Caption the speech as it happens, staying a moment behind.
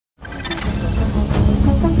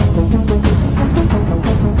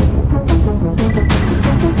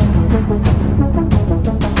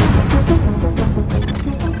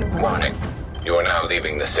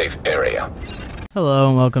Hello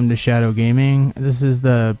and welcome to Shadow Gaming. This is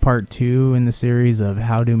the part 2 in the series of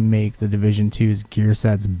how to make the Division 2's gear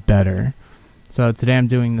sets better. So today I'm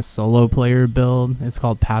doing the solo player build. It's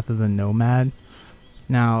called Path of the Nomad.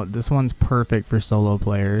 Now this one's perfect for solo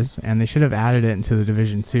players, and they should have added it into the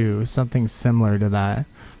Division 2, something similar to that.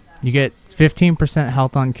 You get 15%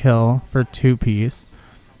 health on kill for 2-piece.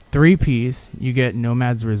 3-piece you get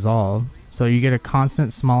Nomad's Resolve, so you get a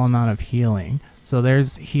constant small amount of healing. So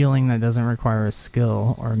there's healing that doesn't require a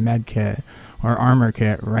skill or a med kit or armor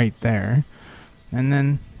kit right there. And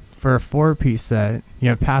then for a 4-piece set, you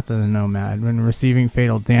have Path of the Nomad. When receiving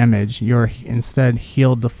fatal damage, you're instead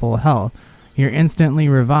healed to full health. You're instantly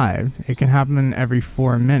revived. It can happen every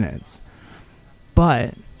 4 minutes.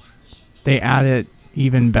 But they add it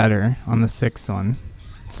even better on the 6th one.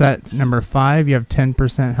 Set number 5, you have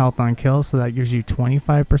 10% health on kill, so that gives you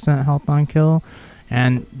 25% health on kill.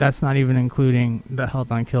 And that's not even including the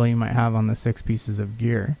health on kill you might have on the 6 pieces of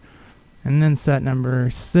gear. And then set number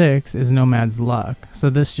 6 is Nomad's Luck. So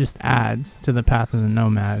this just adds to the Path of the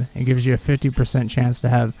Nomad. It gives you a 50% chance to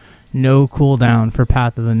have no cooldown for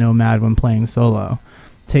Path of the Nomad when playing solo.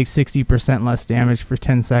 Takes 60% less damage for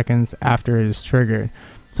 10 seconds after it is triggered.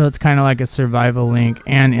 So it's kind of like a survival link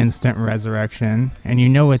and instant resurrection. And you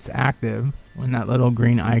know it's active when that little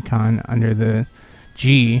green icon under the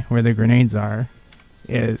G where the grenades are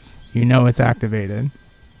is. You know it's activated.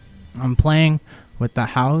 I'm playing with the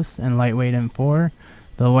house and lightweight M4.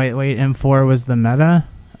 The lightweight M4 was the meta.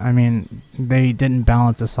 I mean, they didn't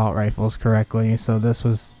balance assault rifles correctly, so this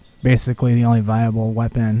was basically the only viable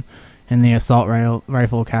weapon in the assault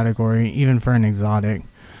rifle category, even for an exotic.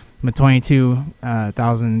 With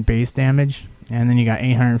 22,000 base damage, and then you got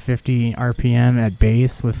 850 RPM at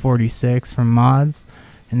base with 46 from mods,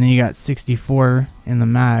 and then you got 64 in the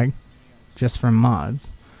mag just from mods.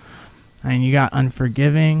 And you got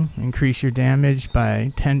Unforgiving, increase your damage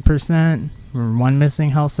by 10% for 1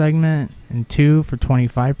 missing health segment, and 2 for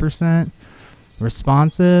 25%.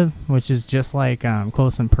 Responsive, which is just like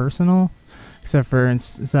close and personal, except for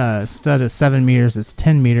instead of 7 meters, it's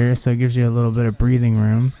 10 meters, so it gives you a little bit of breathing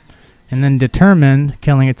room. And then Determined,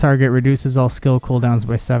 killing a target reduces all skill cooldowns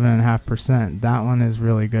by 7.5%. That one is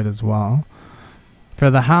really good as well. For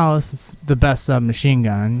the house, it's the best submachine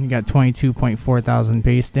gun. You got 22.4 thousand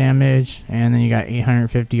base damage, and then you got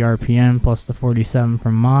 850 RPM plus the 47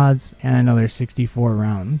 from mods, and another 64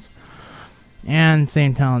 rounds. And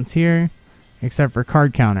same talents here, except for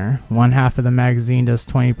card counter. One half of the magazine does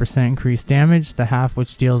 20% increased damage. The half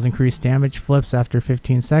which deals increased damage flips after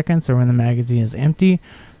 15 seconds or when the magazine is empty.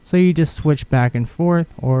 So you just switch back and forth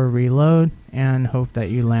or reload and hope that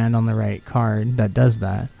you land on the right card that does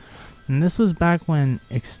that. And this was back when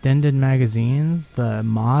extended magazines, the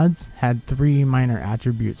mods, had 3 minor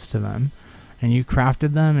attributes to them. And you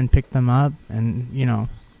crafted them and picked them up, and you know,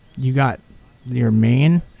 you got your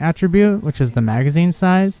main attribute, which is the magazine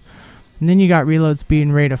size. And then you got reload speed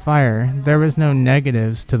and rate of fire. There was no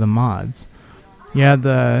negatives to the mods. You had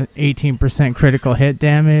the 18% critical hit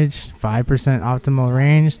damage, 5% optimal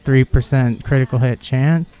range, 3% critical hit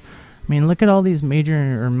chance. I mean, look at all these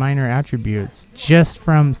major or minor attributes just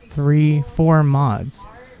from 3-4 mods.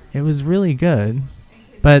 It was really good.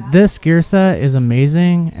 But this gear set is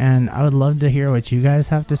amazing, and I would love to hear what you guys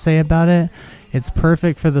have to say about it. It's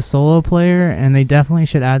perfect for the solo player, and they definitely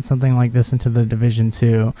should add something like this into the Division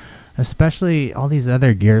 2. Especially all these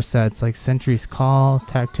other gear sets like Sentry's Call,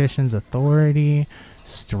 Tactician's Authority,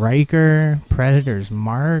 Striker, Predator's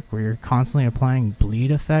Mark, where you're constantly applying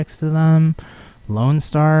bleed effects to them. Lone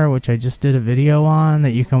Star, which I just did a video on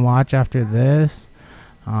that you can watch after this.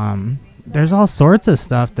 There's all sorts of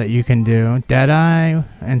stuff that you can do. Deadeye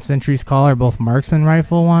and Sentry's Call are both marksman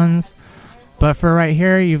rifle ones. But for right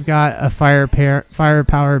here, you've got a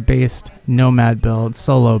firepower based Nomad build,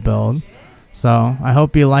 solo build. So I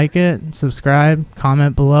hope you like it. Subscribe,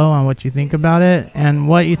 comment below on what you think about it, and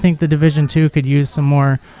what you think the Division 2 could use some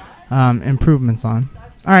more improvements on.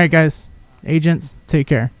 Alright guys, agents, take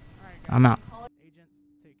care. I'm out.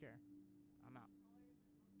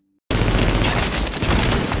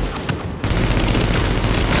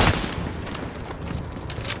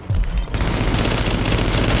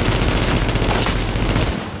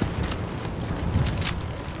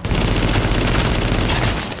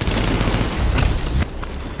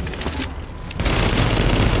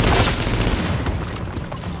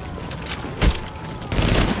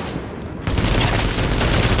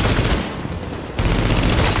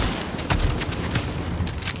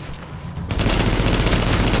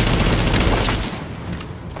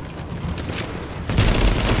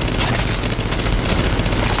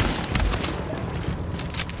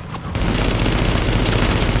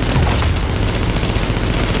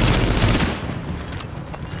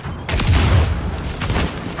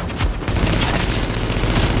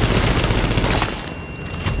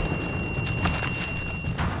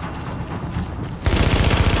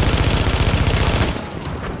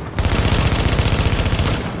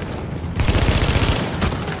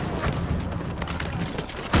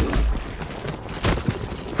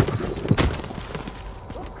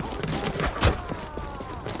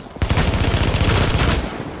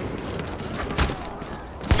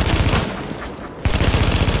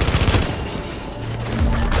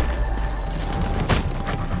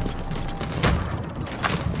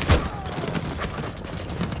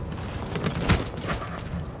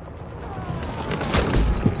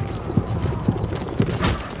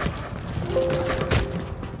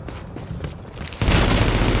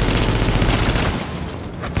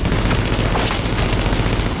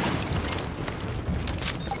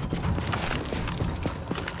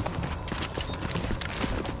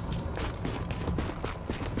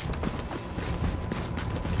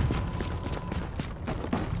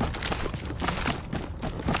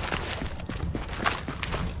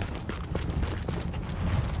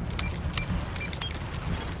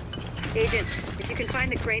 Agent, if you can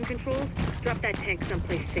find the crane controls, drop that tank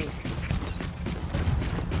someplace safe.